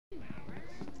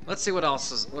Let's see what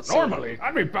else is. Normally,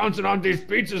 I'd be bouncing on these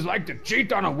pizzas like to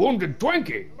cheat on a wounded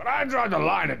Twinkie, but I draw the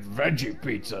line at veggie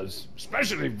pizzas.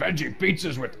 Especially veggie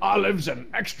pizzas with olives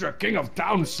and extra King of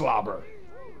Town slobber.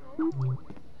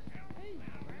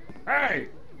 Hey!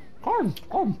 Well,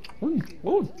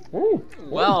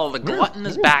 the glutton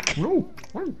is back.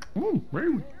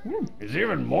 He's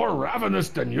even more ravenous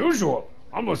than usual.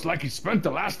 Almost like he spent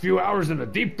the last few hours in a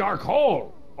deep dark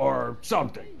hole. Or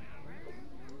something.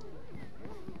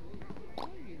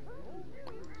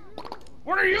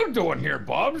 What are you doing here,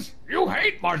 Bubs? You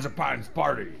hate marzipan's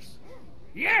parties.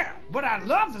 Yeah, but I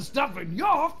love the stuff in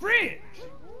your fridge.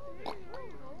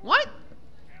 What?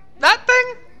 That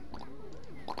thing?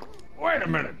 Wait a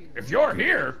minute. If you're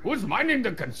here, who's minding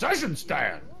the concession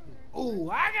stand? Ooh,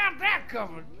 I got that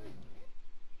covered.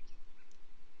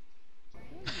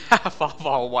 Half of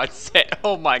all what's it?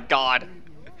 Oh my god.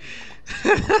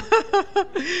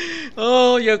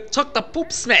 Oh, you took the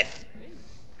poop smith.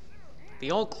 The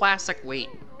old classic. Wait.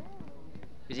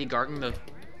 Is he guarding the...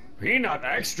 Peanut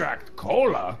extract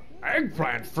cola,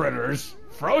 eggplant fritters,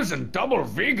 frozen double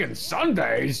vegan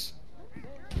sundaes.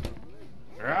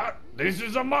 Yeah, this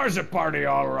is a marziparty,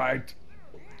 all right.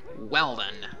 Well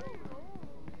then.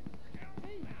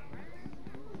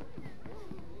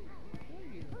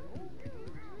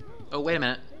 Oh, wait a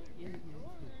minute.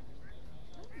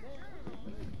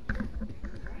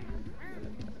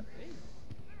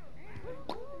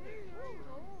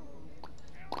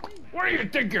 What do you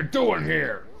think you're doing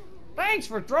here? Thanks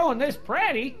for throwing this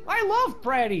Pratty. I love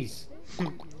Pratties.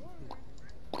 I'm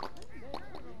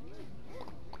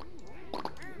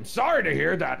sorry to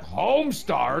hear that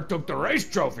Homestar took the race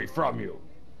trophy from you.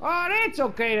 Oh, that's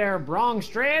okay there,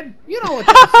 Brongstrad. You know what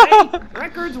they say.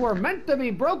 Records were meant to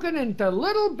be broken into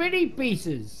little bitty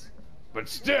pieces. But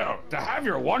still, to have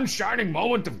your one shining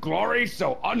moment of glory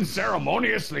so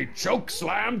unceremoniously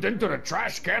choke-slammed into the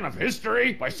trash can of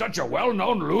history by such a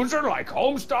well-known loser like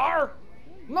Homestar?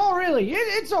 No, really,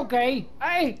 it's okay.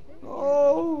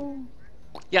 Oh.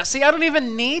 Yeah, see, I don't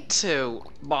even need to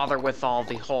bother with all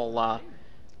the whole,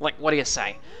 like, what do you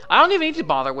say? I don't even need to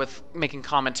bother with making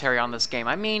commentary on this game.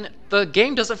 I mean, the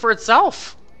game does it for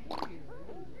itself.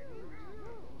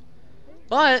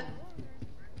 But,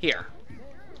 here.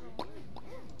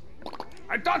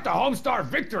 I thought the Homestar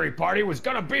victory party was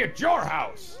gonna be at your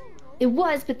house. It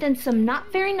was, but then some not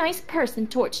very nice person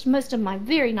torched most of my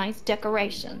very nice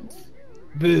decorations.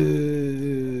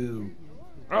 Boo.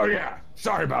 Oh yeah,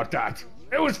 sorry about that.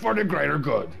 It was for the greater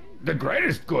good. The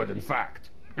greatest good, in fact.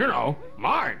 You know,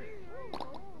 mine.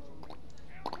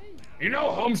 You know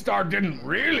Homestar didn't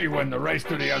really win the race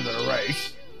to the end of the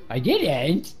race. I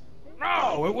didn't.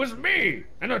 No, it was me,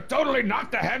 in a totally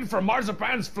knocked ahead from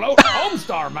Marzipan's float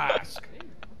Homestar mask.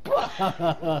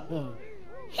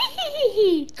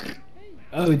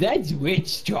 Oh, that's witch,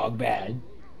 strong man.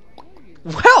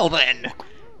 Well then,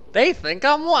 they think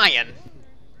I'm lying.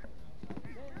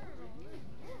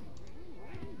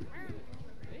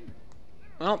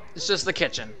 Well, it's just the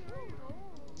kitchen.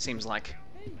 Seems like.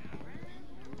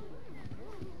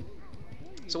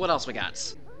 So what else we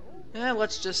got?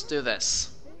 Let's just do this.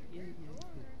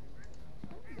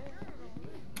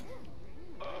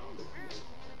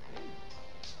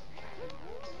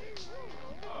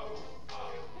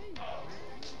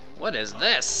 What is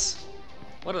this?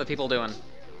 What are the people doing?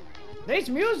 This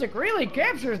music really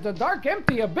captures the dark,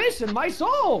 empty abyss in my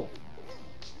soul.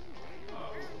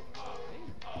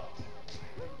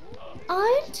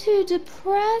 I'm too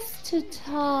depressed to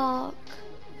talk.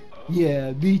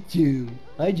 Yeah, me too.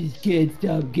 I just can't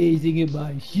stop gazing at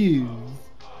my shoes.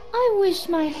 I wish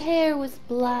my hair was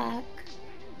black.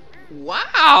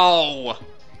 Wow!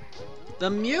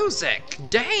 The music!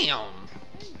 Damn!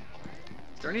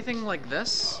 Is there anything like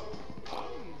this?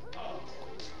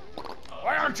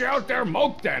 Why aren't you out there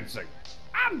moke dancing?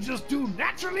 I'm just too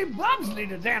naturally bubsly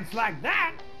to dance like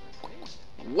that.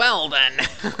 Well then.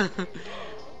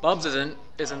 Bubs isn't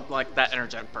like that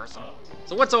energetic person.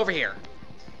 So what's over here?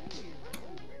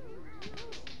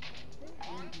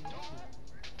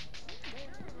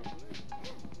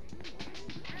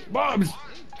 Bubs!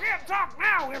 Can't talk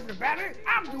now, everybody.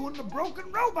 I'm doing the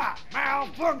broken robot.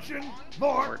 Malfunction.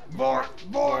 Vort.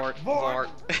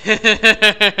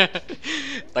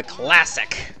 The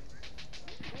classic.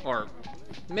 Or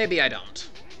maybe I don't.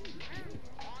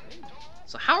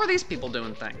 So how are these people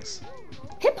doing things?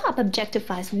 Hip-hop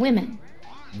objectifies women.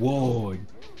 Whoa.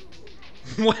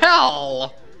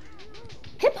 Well.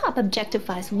 Hip-hop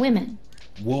objectifies women.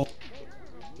 Whoa.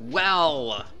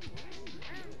 Well.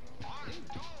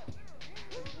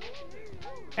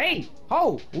 Hey,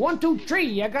 ho, 1, 2,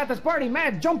 3. I got this party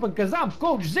mad jumping cause I'm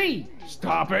Coach Z.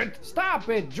 Stop it. Stop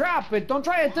it, drop it, don't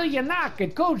try it till you knock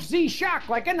it. Coach Z shock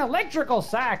like an electrical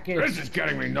socket. This is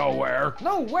getting me nowhere.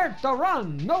 Nowhere to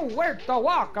run, nowhere to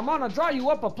walk. I'm gonna draw you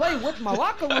up a play with my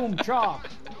locker room chalk.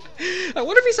 I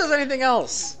wonder if he says anything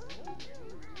else.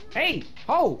 Hey,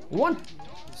 ho, one.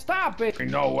 Stop it.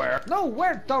 Nowhere.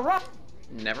 Nowhere to run.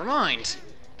 Never mind.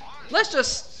 Let's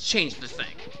just change the thing.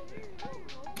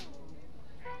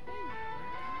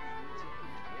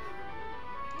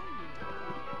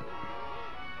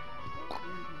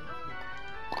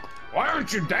 Why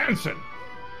aren't you dancing?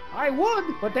 I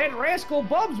would, but that rascal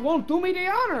Bubs won't do me the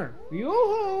honor.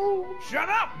 Yoo-hoo. Shut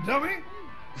up, dummy.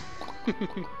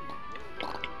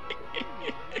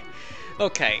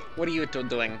 Okay, what are you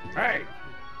doing? Hey,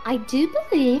 I do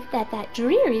believe that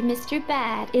dreary Mr.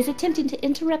 Bad is attempting to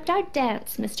interrupt our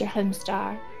dance, Mr.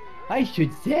 Homestar. I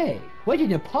should say, what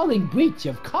an appalling breach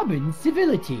of common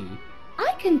civility.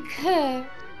 I concur.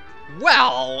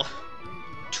 Well,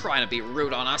 trying to be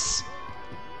rude on us.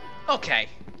 Okay.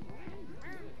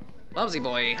 Bubsy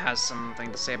Boy has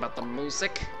something to say about the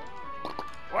music.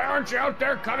 why aren't you out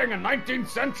there cutting a 19th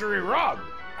century rug?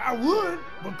 I would,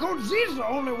 but Coach Z's the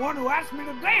only one who asked me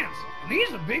to dance, and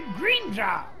he's a big green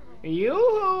job.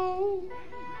 Yoo-hoo.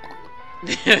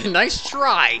 Nice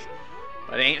try,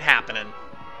 but it ain't happening.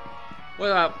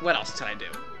 What else can I do?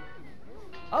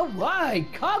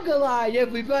 Alright, conga line,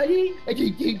 everybody.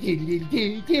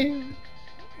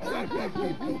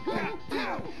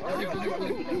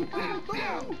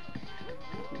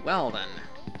 Well then.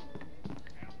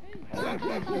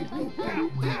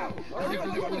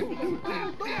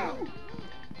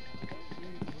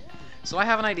 So I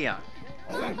have an idea.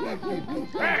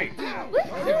 Hey,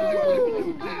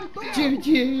 Choo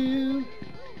choo.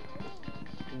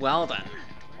 Well then.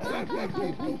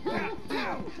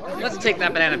 Let's take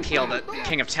that banana peel that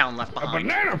King of Town left a behind.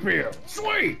 banana peel.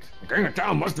 Sweet. King of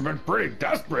Town must have been pretty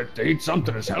desperate to eat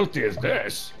something as healthy as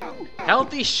this.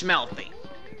 Healthy schmelthy.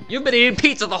 You've been eating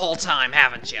pizza the whole time,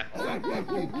 haven't you?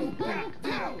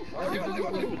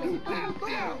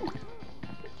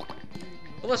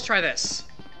 Well, let's try this.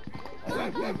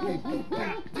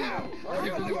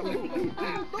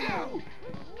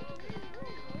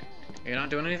 You're not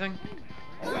doing anything?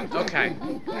 Okay.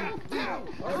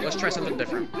 Let's try something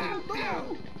different.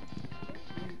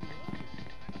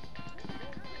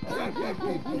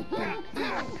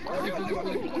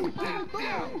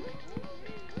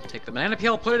 Take the banana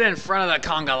peel, put it in front of the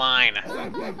conga line.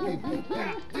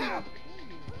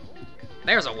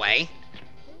 There's a way.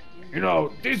 You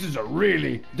know, this is a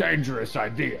really dangerous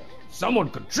idea. Someone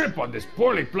could trip on this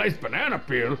poorly placed banana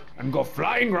peel and go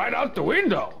flying right out the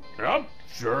window. Yup,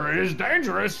 sure is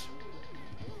dangerous.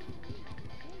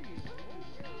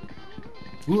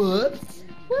 Whoops.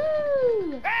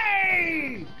 Woo!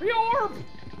 Hey, Yorp.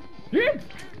 Yip.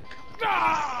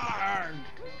 Darn.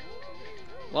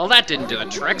 Well, that didn't do a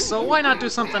trick, so why not do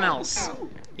something else?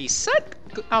 He said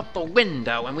out the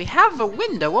window, and we have a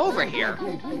window over here.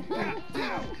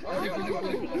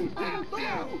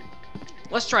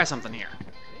 Let's try something here.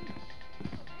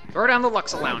 Throw down the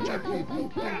Luxa Lounger.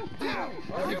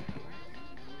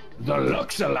 The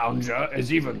Luxa Lounger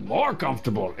is even more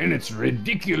comfortable in its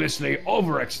ridiculously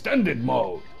overextended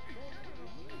mode.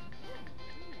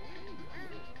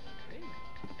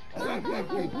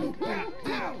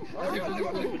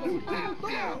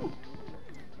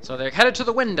 So they're headed to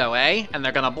the window, eh? And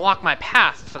they're gonna block my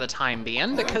path for the time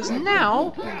being, because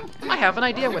now I have an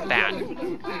idea with that.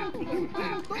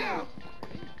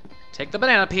 Take the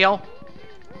banana peel,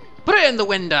 put it in the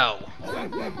window.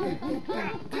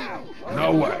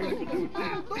 No way.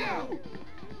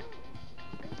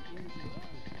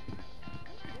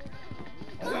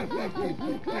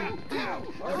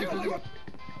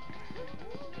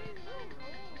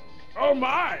 Oh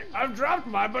my! I've dropped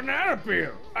my banana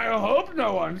peel. I hope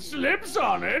no one slips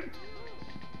on it.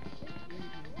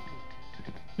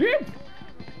 Yip!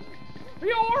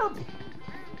 Yorp!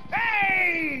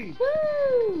 Hey!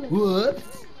 Woo!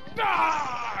 Whoops.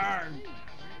 Darn!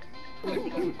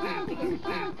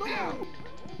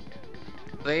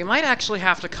 They might actually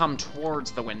have to come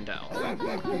towards the window.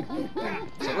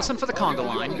 So listen for the conga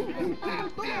line.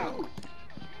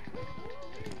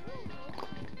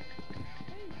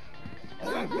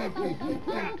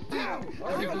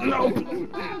 Nope.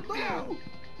 No.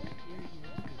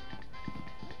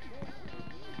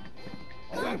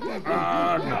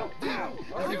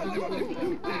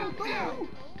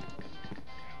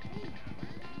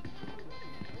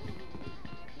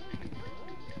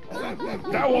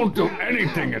 That won't do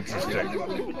anything interesting.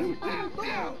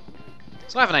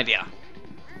 So I have an idea.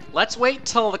 let's wait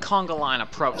till the conga line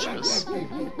approaches.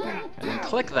 And then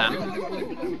click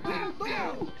them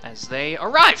as they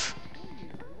arrive.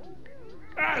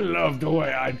 I love the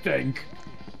way I think.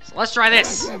 So let's try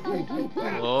this.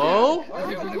 Oh.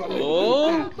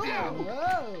 Oh.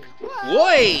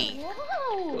 Oi.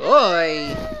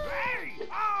 Oi.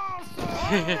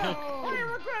 I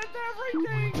regret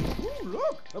everything. Ooh,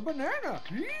 look, a banana.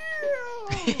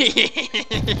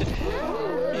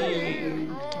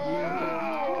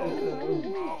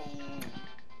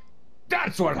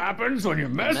 That's what happens when you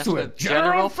mess with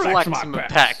General Flex My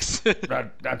Pecs.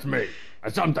 That's me. I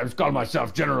sometimes call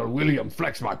myself General William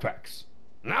Flex My Pecs.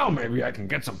 Now maybe I can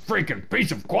get some freaking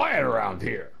peace of quiet around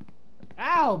here.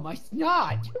 Ow, my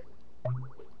snot.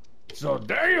 So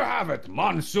there you have it,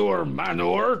 Monsieur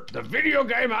Manure, the video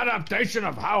game adaptation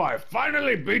of how I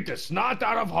finally beat the snot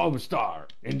out of Homestar,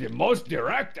 in the most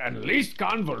direct and least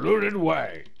convoluted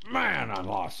way. Man, I'm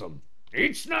awesome.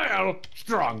 Eat snail,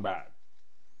 strong bad.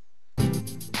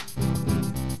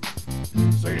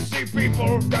 So you see,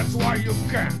 people, that's why you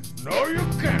can't, no you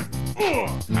can't,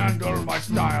 handle my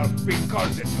style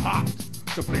because it's hot.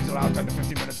 So please allow 10 to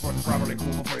 15 minutes for it to properly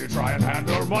cool before you try and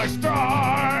handle my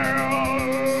style.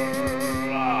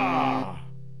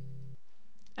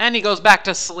 And he goes back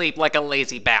to sleep like a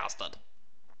lazy bastard.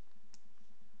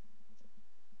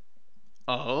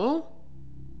 Oh?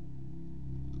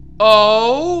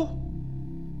 Oh?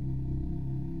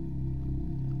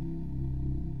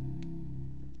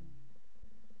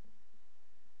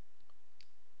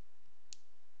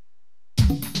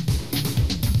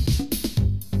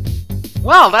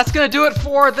 Well, that's gonna do it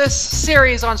for this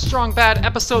series on Strong Bad,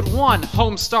 Episode 1,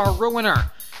 Homestar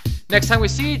Ruiner. Next time we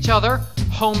see each other,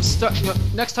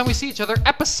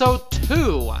 Episode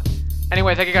 2.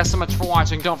 Anyway, thank you guys so much for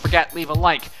watching. Don't forget, leave a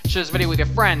like, share this video with your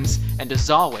friends, and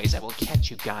as always, I will catch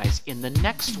you guys in the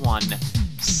next one.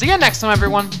 See you next time,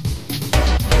 everyone.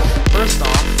 First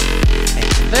off, take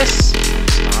this,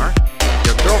 Homestar.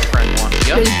 Your girlfriend wanted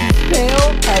you. Does the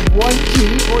spell have 1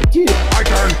 key or 2? My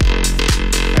turn.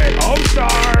 Hey,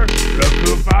 Homestar, look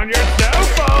who found your cell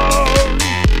phone.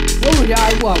 What would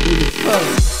I want with a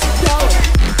phone? Tell it.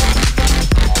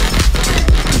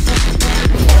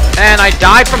 And I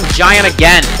died from Giant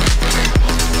again.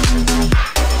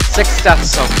 6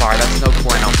 deaths so far, that's no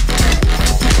bueno.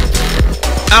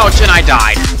 Ouch, and I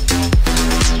died.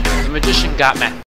 The magician got me.